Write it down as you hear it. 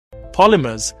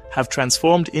Polymers have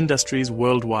transformed industries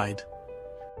worldwide.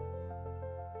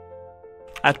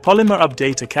 At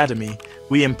Polymerupdate Academy,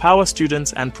 we empower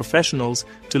students and professionals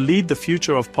to lead the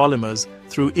future of polymers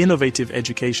through innovative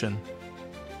education.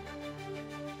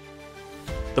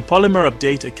 The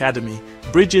Polymerupdate Academy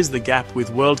bridges the gap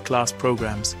with world-class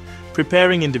programs,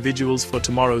 preparing individuals for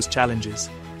tomorrow's challenges.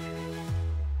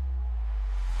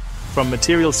 From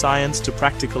material science to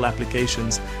practical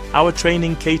applications, our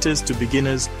training caters to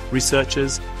beginners,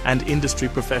 researchers, and industry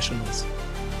professionals.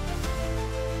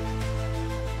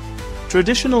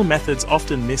 Traditional methods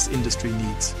often miss industry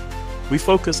needs. We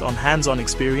focus on hands-on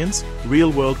experience,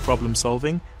 real-world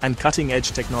problem-solving, and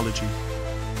cutting-edge technology.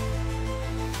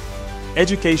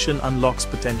 Education unlocks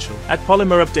potential. At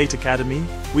Polymerupdate Academy,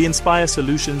 we inspire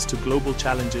solutions to global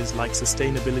challenges like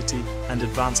sustainability and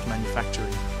advanced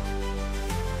manufacturing.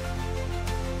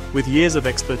 With years of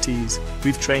expertise,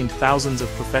 we've trained thousands of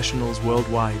professionals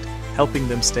worldwide, helping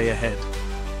them stay ahead.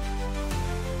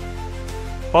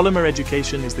 Polymer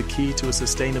education is the key to a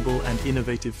sustainable and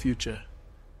innovative future.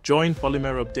 Join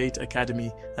Polymerupdate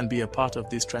Academy and be a part of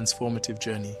this transformative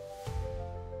journey.